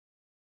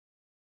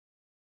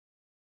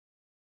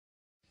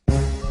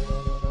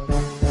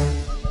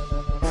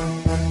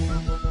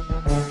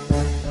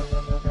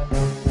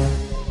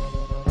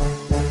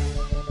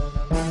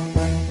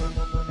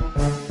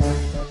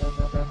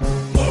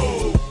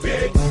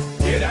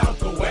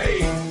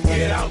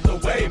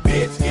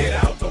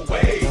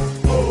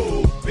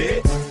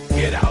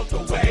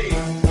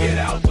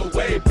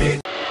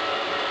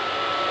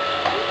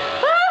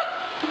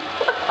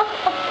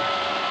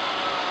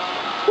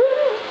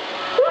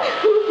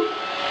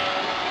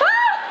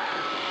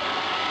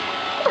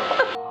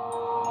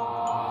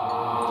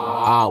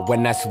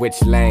When I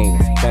switch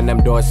lanes, then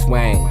them doors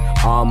swing.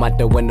 Arm out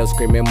the window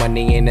screaming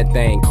money ain't a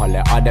thing. Call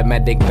it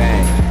automatic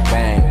bang,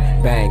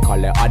 bang, bang.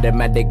 Call it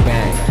automatic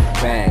bang,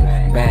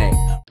 bang, bang.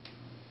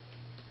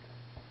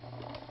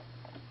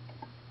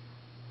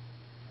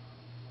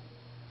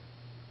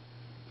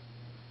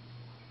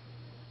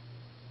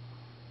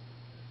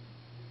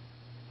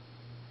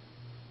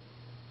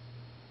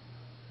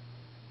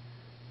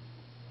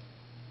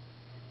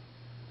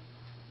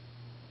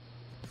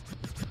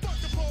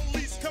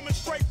 Coming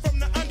straight from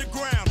the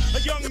underground. A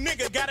young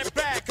nigga got it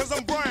bad cause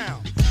I'm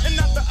brown. And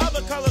not the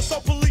other color, so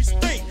police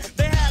think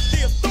they have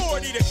the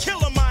authority to kill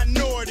a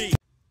minority.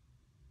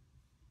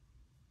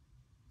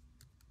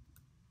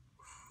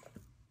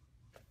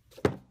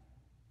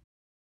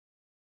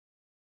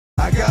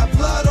 I got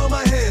blood on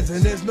my hands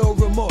and there's no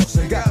remorse.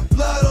 I got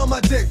blood on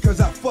my dick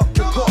cause I fucked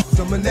the corpse.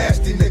 I'm a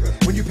nasty nigga.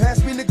 When you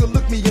pass me, nigga,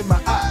 look me in my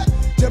eye.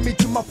 Tell me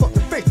to my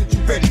fucking face that you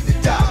ready to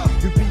die.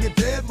 You be a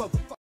dead motherfucker.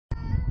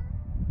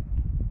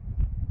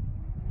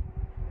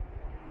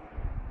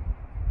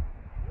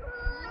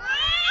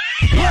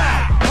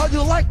 How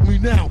you like me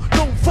now?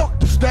 Don't fuck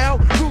the style,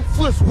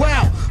 ruthless,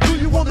 wow. Do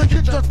you wanna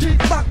get your teeth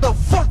knocked the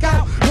fuck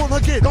out? Wanna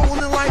get on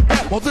it like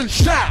that? Well then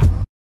shout.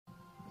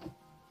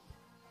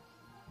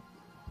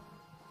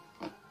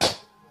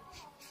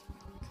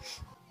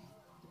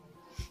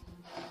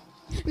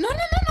 No, no,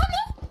 no, no,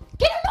 no.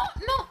 ¿Qué? No,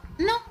 no,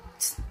 no.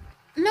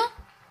 No,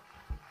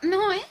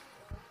 no,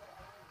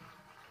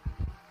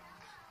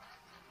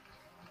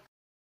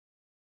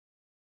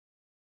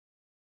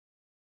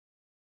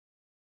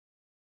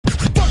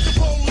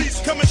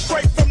 Coming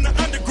straight from the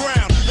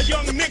underground. A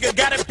young nigga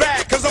got it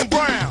bad cause I'm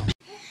brown.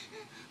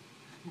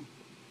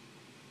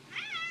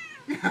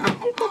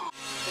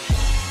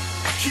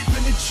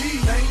 Keeping it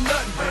cheap ain't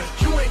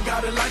nothing. You ain't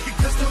gotta like it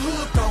cause the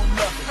hood don't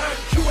love it.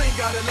 You ain't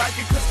gotta like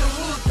it cause the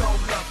hood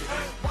don't love it.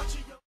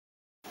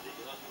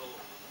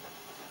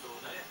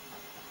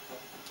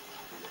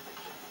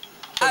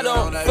 I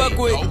don't fuck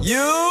with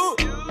you.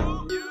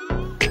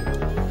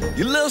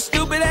 You little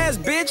stupid ass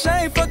bitch,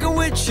 I ain't fucking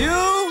with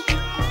you.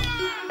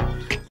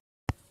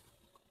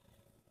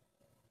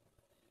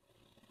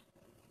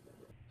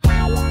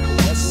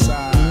 West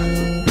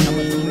side,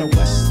 coming from the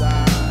west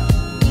side.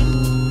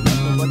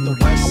 Nothing but the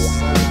west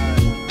side.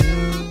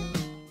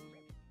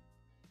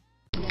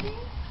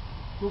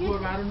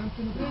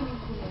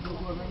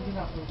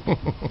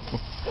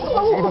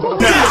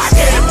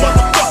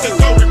 Motherfucker,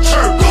 go to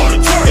church.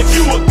 If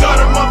you a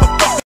gutter,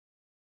 motherfucker.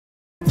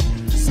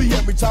 See,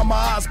 every time my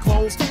eyes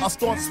close, I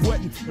start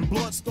sweating and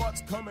blood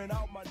starts coming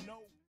out my nose.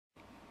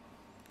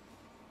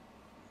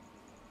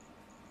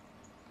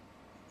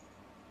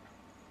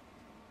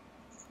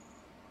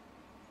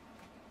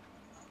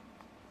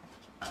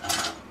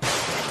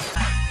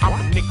 I'm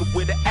a nigga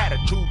with an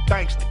attitude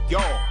thanks to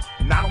y'all.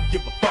 And I don't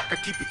give a fuck, I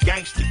keep it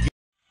gangsta.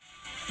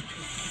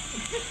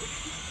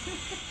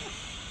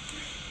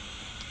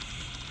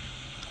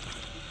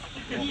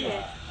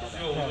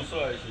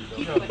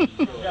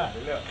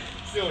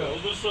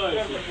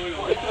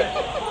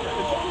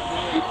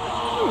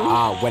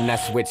 When I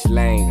switch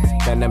lanes,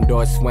 then them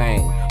doors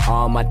swing.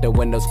 Arm out the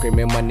window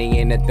screaming money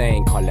ain't a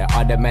thing. Call it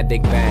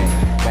automatic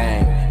bang,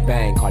 bang,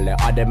 bang. Call it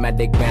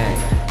automatic bang,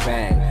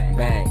 bang,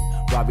 bang.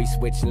 Robbie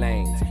switch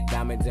lanes,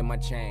 diamonds in my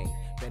chain.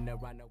 Been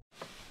around the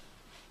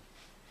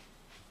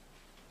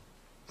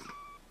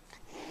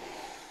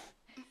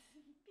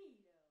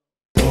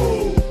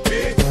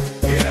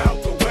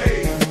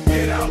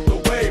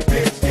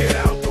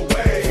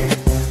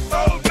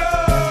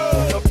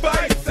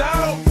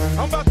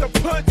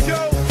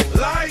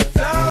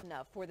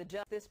for the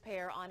this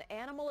pair on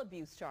animal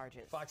abuse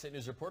charges. Fox 8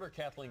 News reporter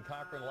Kathleen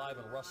Cochran live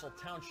in Russell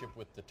Township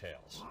with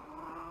details.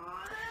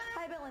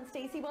 Hi, Bill and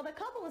Stacy. Well, the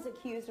couple is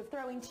accused of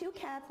throwing two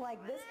cats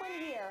like this one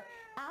here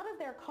out of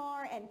their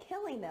car and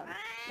killing them.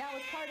 Now,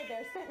 as part of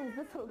their sentence,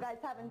 this little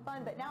guy's having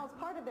fun, but now as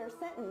part of their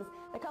sentence,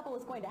 the couple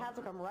is going to have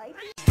to come right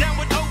down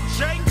with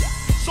OJ,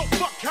 so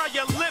fuck how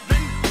you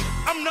living.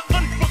 I'm the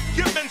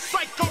unforgiving,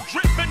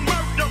 psycho-driven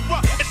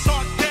murderer. It's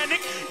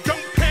organic,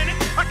 don't panic,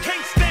 I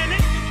can't stand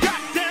it.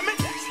 God damn it,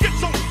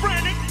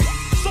 schizophrenic,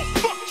 so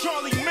fuck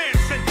Charlie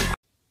Manson.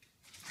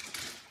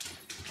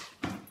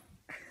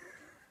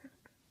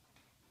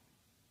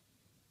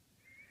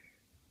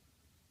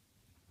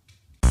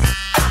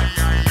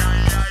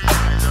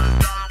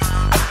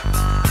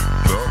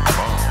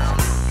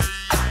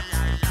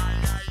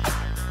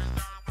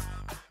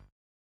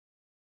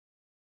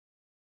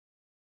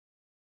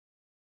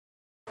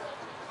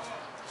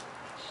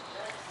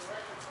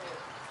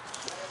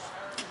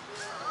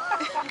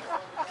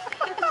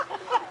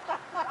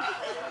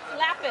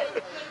 Slap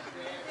it.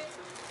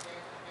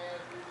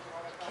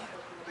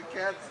 The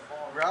cat's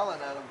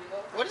growling at him.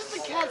 What is the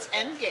cat's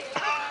end game?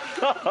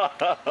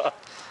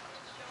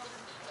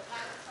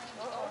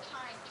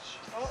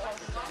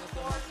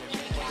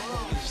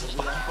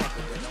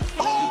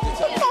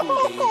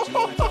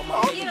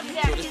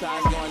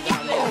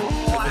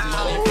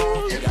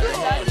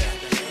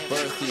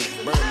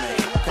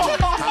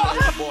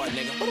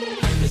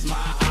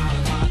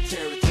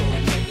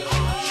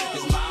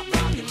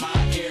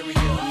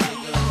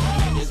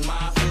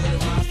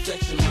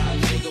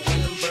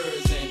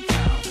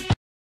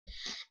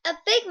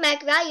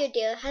 value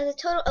deal has a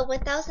total of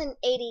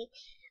 1,080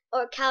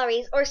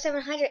 calories or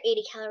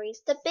 780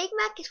 calories. The Big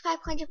Mac is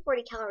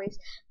 540 calories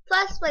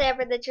plus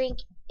whatever the drink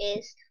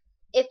is.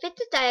 If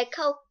it's a Diet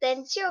Coke,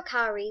 then 0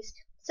 calories,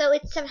 so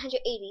it's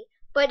 780.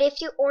 But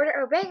if you order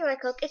a regular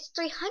Coke, it's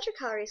 300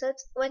 calories, so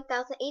it's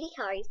 1,080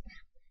 calories.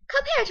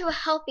 Compared to a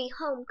healthy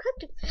home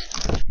cooked.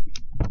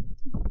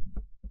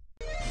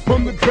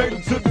 From the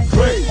cradle to the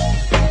grave.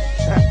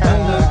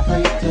 From the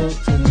cradle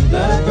to the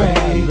grave.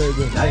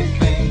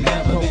 Life ain't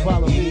never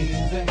been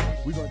easy.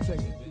 We're gonna take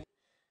it.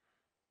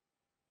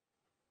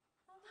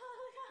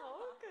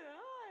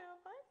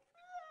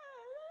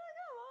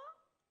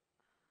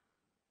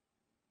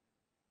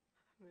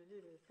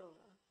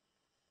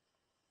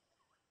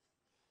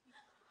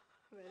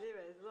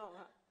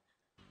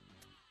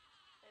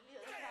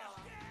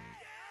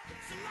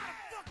 There's a lot of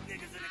fuck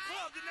niggas in the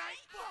club tonight.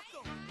 Fuck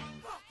them.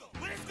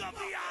 But it's gonna be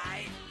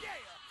alright.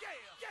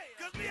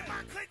 Cause me and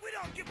my clique, we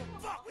don't give a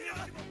fuck. We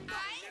don't give a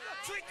fuck.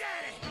 Trick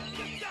Daddy.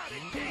 Good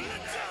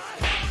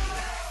job.